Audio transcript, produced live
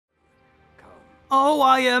Oh,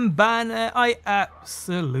 I am Banner. I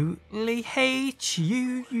absolutely hate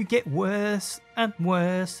you. You get worse and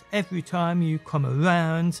worse every time you come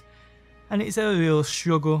around. And it's a real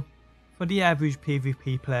struggle for the average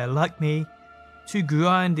PvP player like me to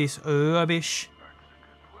grind this rubbish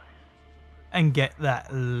and get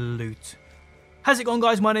that loot. How's it going,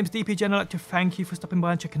 guys? My name's DPJ and I'd like to thank you for stopping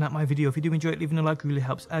by and checking out my video. If you do enjoy it, leaving a like really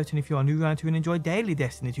helps out. And if you are new around here and enjoy daily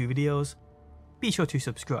Destiny 2 videos, be sure to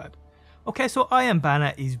subscribe. Okay, so I Am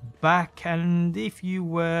Banner is back, and if you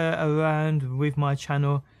were around with my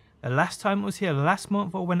channel the last time it was here, last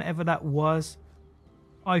month or whenever that was,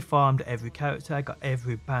 I farmed every character, I got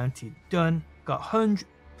every bounty done, got hundreds,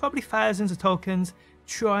 probably thousands of tokens,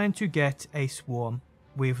 trying to get a swarm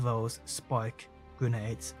with those spike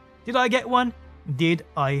grenades. Did I get one? Did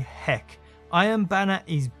I heck? I Am Banner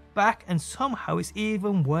is back, and somehow it's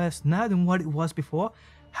even worse now than what it was before.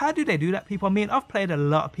 How do they do that, people? I mean, I've played a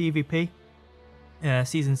lot of PvP,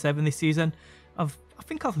 Season 7 this season. I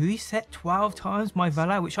think I've reset 12 times my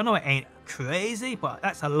Valor, which I know it ain't crazy, but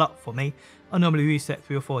that's a lot for me. I normally reset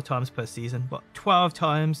 3 or 4 times per season, but 12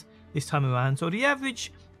 times this time around. So the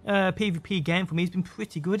average PvP game for me has been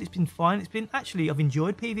pretty good. It's been fine. It's been, actually, I've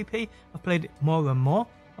enjoyed PvP. I've played it more and more.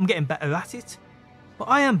 I'm getting better at it. But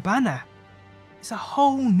I Am Banner, it's a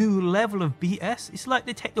whole new level of BS. It's like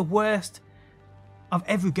they take the worst of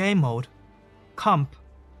every game mode, comp,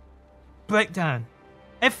 breakdown,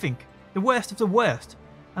 everything, the worst of the worst,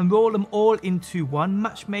 and roll them all into one,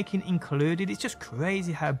 matchmaking included. It's just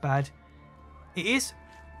crazy how bad it is.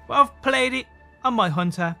 But I've played it on my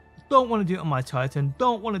Hunter, don't want to do it on my Titan,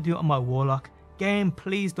 don't want to do it on my Warlock. Game,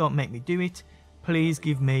 please don't make me do it. Please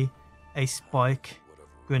give me a spike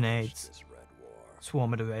grenades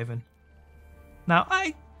Swarm of the Raven. Now,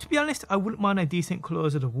 to be honest, I wouldn't mind a decent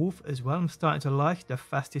Claws of the Wolf as well. I'm starting to like the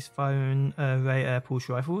fastest firing pulse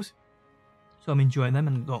rifles, so I'm enjoying them,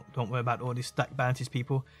 and don't worry about all these stacked bounties,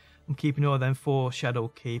 people. I'm keeping all of them for Shadow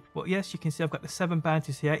Keep. But yes, you can see I've got the 7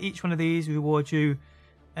 bounties here. Each one of these rewards you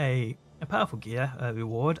a powerful gear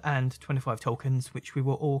reward and 25 tokens, which we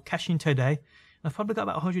will all cash in today. And I've probably got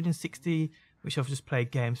about 160, which I've just played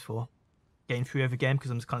games for. Getting through every game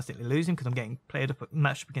because I'm just constantly losing, because I'm getting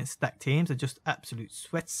matched up against stacked teams. They're just absolute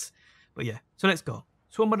sweats. But yeah, so let's go.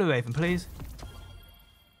 Swarm of the Raven, please.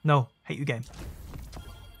 No, hate you, game.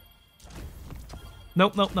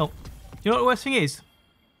 Nope, nope, nope. Do you know what the worst thing is?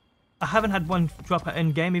 I haven't had one drop at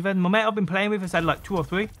end game even. My mate I've been playing with has had like 2 or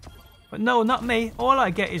 3. But no, not me. All I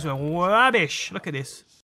get is rubbish. Look at this.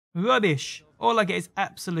 Rubbish. All I get is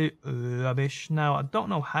absolute rubbish. Now, I don't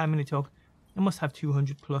know how many tokens. I must have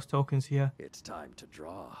 200 plus tokens here. It's time to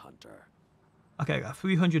draw, Hunter. Okay, I got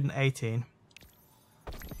 318.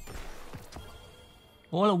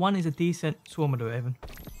 All I want is a decent Swarm of the Raven.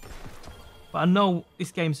 But I know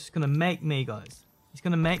this game's just going to make me, guys. It's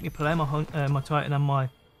going to make me play my Titan and my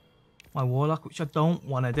Warlock, which I don't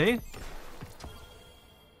want to do.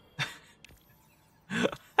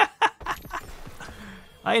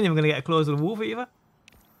 I ain't even going to get a Claws of the Wolf either.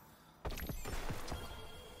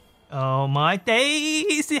 Oh my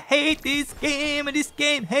days, I hate this game, and this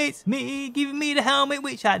game hates me, giving me the helmet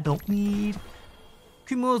which I don't need.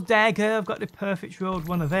 Criminal's Dagger, I've got the perfect rolled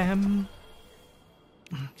one of them.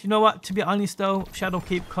 Do you know what, to be honest though, Shadow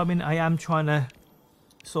Keep coming, I am trying to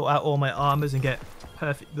sort out all my armors and get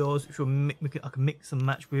perfect rolls, which will I can mix and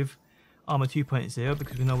match with Armor 2.0,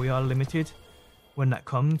 because we know we are limited when that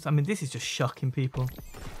comes. I mean, this is just shocking, people.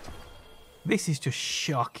 This is just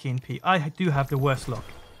shocking, people. I do have the worst luck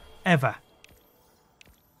ever.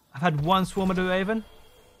 I've had one Swarm of the Raven,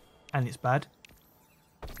 and it's bad.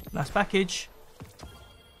 Last package.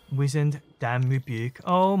 Wizened Damn Rebuke.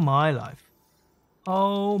 Oh my life.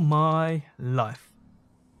 Oh my life.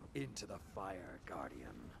 Into the fire,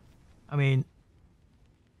 Guardian. I mean,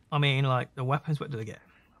 like, the weapons, what do they get?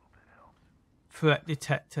 Threat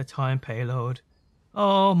Detector, Time Payload.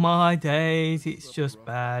 Oh my days, it's just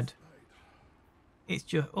bad. It's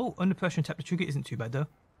just, oh, under pressure and tap the trigger isn't too bad though.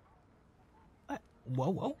 Whoa,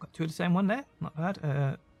 whoa, got 2 of the same one there. Not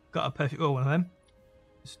bad. Got a perfect roll one of them.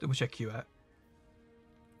 Let's double check you out.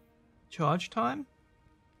 Charge time.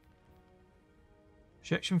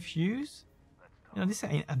 Projection fuse. You know, this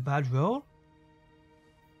ain't a bad roll.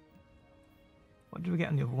 What did we get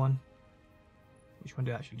on the other one? Which one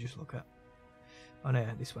did I actually just look at? Oh no,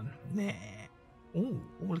 this one. Nah. Ooh,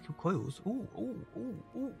 little coils. Ooh.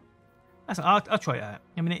 I'll try it out.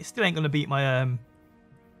 I mean, it still ain't gonna beat my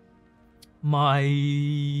my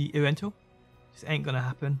rental. Just ain't gonna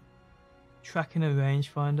happen. Tracking a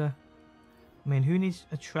rangefinder. I mean, who needs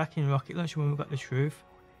a tracking rocket launcher when we've got the truth?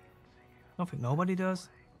 I don't think nobody does.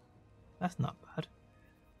 That's not bad.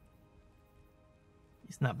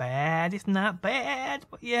 It's not bad, it's not bad,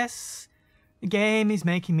 but yes, the game is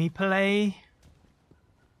making me play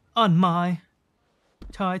on my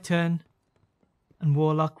Titan and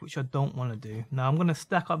Warlock, which I don't want to do. Now I'm going to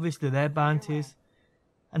stack obviously their bounties,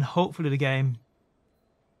 and hopefully the game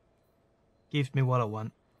gives me what I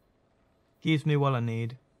want, gives me what I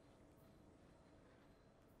need,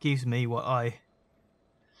 gives me what I...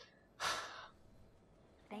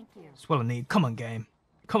 Thank you. That's what I need. Come on, game.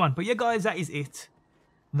 Come on. But yeah, guys, that is it.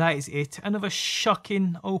 That is it. Another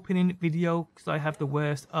shocking opening video because I have the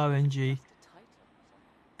worst RNG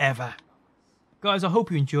ever. Guys, I hope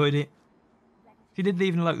you enjoyed it. If you did,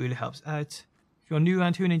 leaving a like really helps out. If you're new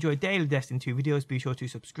around here and enjoy daily Destiny 2 videos, be sure to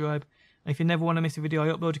subscribe. And if you never want to miss a video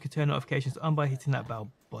I upload, you can turn notifications on by hitting that bell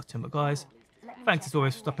button. But guys, thanks as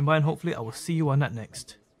always for stopping by, and hopefully I will see you on that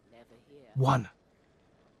next one.